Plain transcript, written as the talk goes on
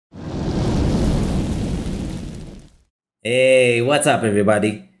Hey, what's up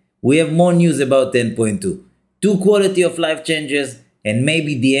everybody? We have more news about 10.2, two quality of life changes, and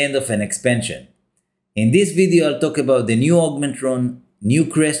maybe the end of an expansion. In this video I'll talk about the new augment rune, new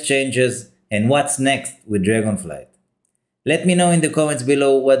crest changes, and what's next with Dragonflight. Let me know in the comments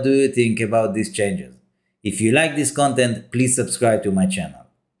below what do you think about these changes. If you like this content, please subscribe to my channel.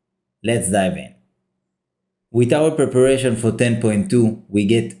 Let's dive in. With our preparation for 10.2, we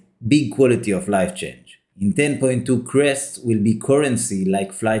get big quality of life change. In 10.2, crests will be currency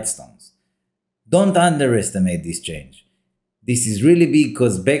like flight stones. Don't underestimate this change. This is really big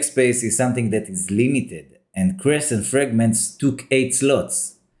because backspace is something that is limited, and crests and fragments took 8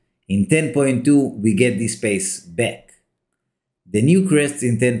 slots. In 10.2, we get this space back. The new crests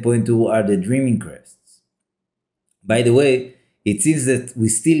in 10.2 are the Dreaming crests. By the way, it seems that we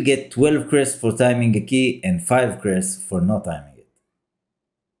still get 12 crests for timing a key and 5 crests for not timing it.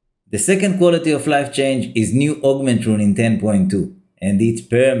 The second quality of life change is new augment rune in 10.2, and it's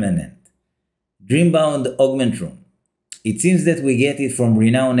permanent. Dreambound augment rune. It seems that we get it from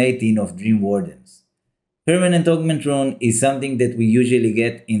Renown 18 of Dream Wardens. Permanent augment rune is something that we usually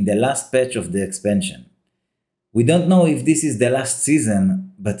get in the last patch of the expansion. We don't know if this is the last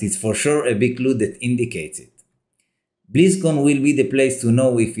season, but it's for sure a big clue that indicates it. BlizzCon will be the place to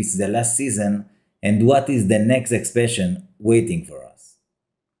know if it's the last season and what is the next expansion waiting for us.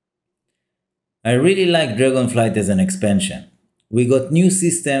 I really like Dragonflight as an expansion. We got new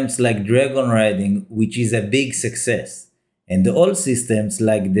systems like Dragon Riding, which is a big success, and old systems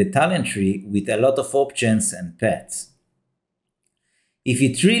like the Talent Tree with a lot of options and pets. If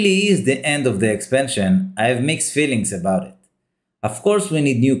it really is the end of the expansion, I have mixed feelings about it. Of course we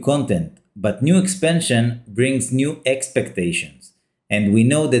need new content, but new expansion brings new expectations, and we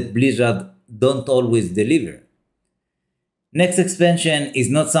know that Blizzard don't always deliver. Next expansion is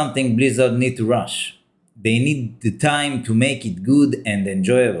not something Blizzard need to rush. They need the time to make it good and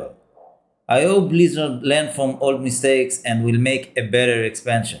enjoyable. I hope Blizzard learn from old mistakes and will make a better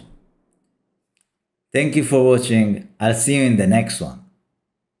expansion. Thank you for watching. I'll see you in the next one.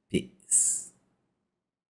 Peace.